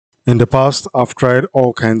In the past, I've tried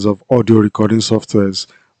all kinds of audio recording softwares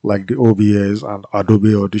like the OBS and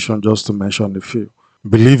Adobe Audition, just to mention a few.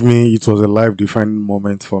 Believe me, it was a life-defining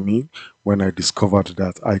moment for me when I discovered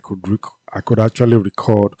that I could actually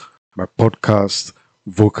record my podcast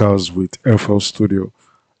vocals with FL Studio,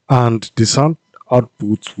 and the sound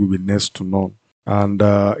output will be next to none. And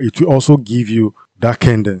it will also give you that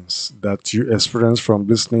cadence that you experience from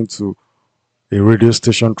listening to a radio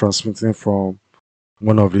station transmitting from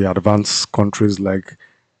one of the advanced countries like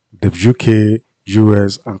the UK,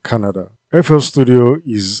 US, and Canada. FL Studio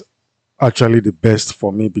is actually the best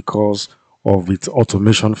for me because of its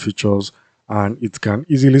automation features, and it can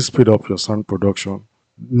easily speed up your sound production,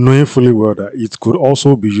 knowing fully well that it could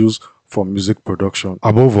also be used for music production.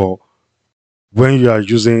 Above all, when you are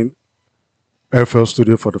using FL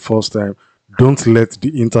Studio for the first time, don't let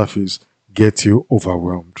the interface get you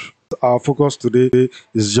overwhelmed. Our focus today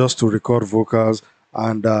is just to record vocals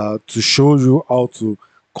and to show you how to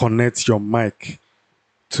connect your mic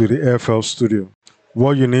to the FL Studio.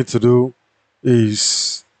 What you need to do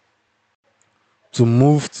is to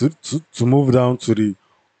move down to the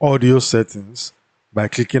audio settings by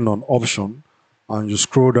clicking on option, and you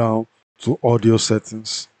scroll down to audio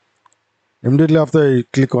settings. Immediately after you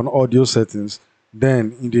click on audio settings,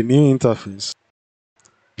 then in the new interface,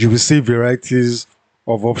 you will see varieties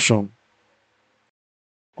of options.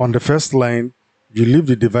 On the first line, you leave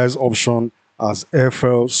the device option as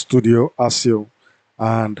FL Studio ASIO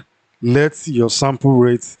and let your sample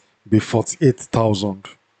rate be 48,000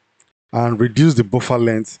 and reduce the buffer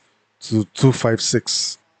length to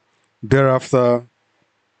 256. Thereafter,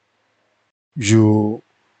 you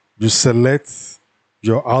select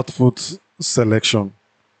your output selection.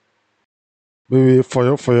 Maybe for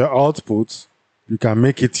your output, you can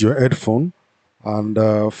make it your headphone,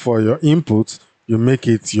 and for your input, you make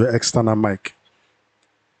it your external mic.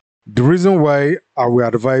 The reason why I will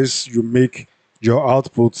advise you make your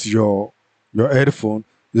output your headphone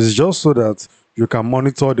is just so that you can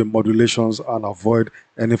monitor the modulations and avoid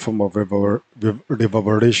any form of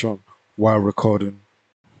reverberation while recording.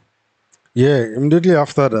 Yeah, immediately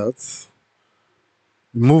after that,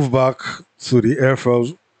 move back to the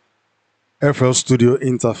FL Studio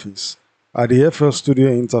interface. At the FL Studio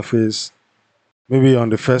interface, maybe on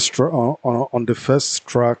the on the first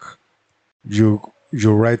track, you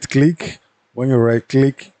right click. When you right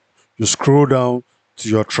click, you scroll down to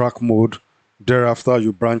your track mode. Thereafter,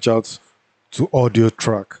 you branch out to audio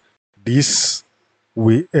track. This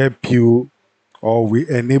will help you, or will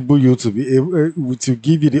enable you to be able to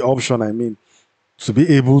give you the option, I mean, to be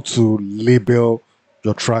able to label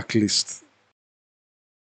your track list.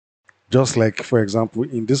 Just like, for example,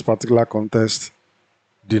 in this particular contest,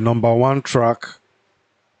 the number one track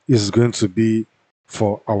is going to be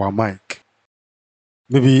for our mic.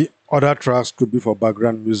 Maybe other tracks could be for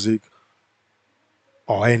background music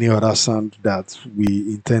or any other sound that we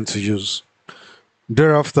intend to use.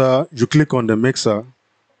 Thereafter, you click on the mixer.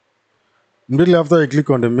 Immediately after you click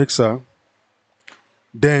on the mixer,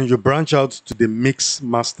 then you branch out to the mix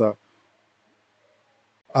master.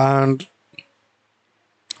 And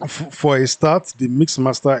for a start, the mix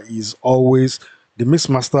master is always, the mix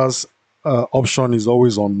master's option is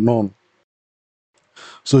always on none.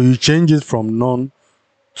 So you change it from none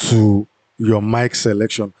to your mic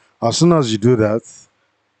selection. As soon as you do that,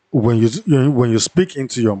 when you speak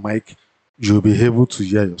into your mic, you'll be able to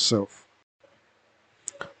hear yourself.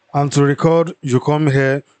 And to record, you come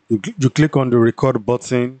here, you click on the record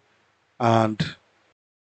button, and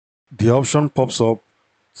the option pops up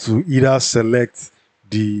to either select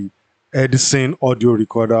the Edison audio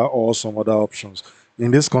recorder or some other options.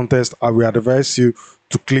 In this contest, I will advise you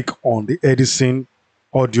to click on the Edison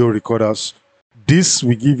audio recorders. This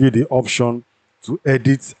will give you the option to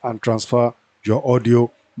edit and transfer your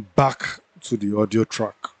audio back to the audio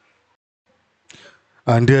track.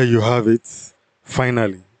 And there you have it.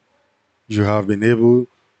 Finally, you have been able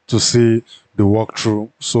to see the walkthrough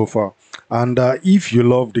so far. And if you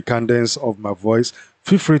love the cadence of my voice,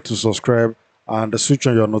 feel free to subscribe and switch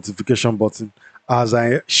on your notification button as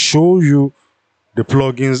I show you the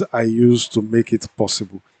plugins I use to make it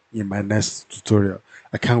possible in my next tutorial.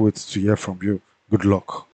 I can't wait to hear from you. Good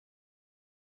luck.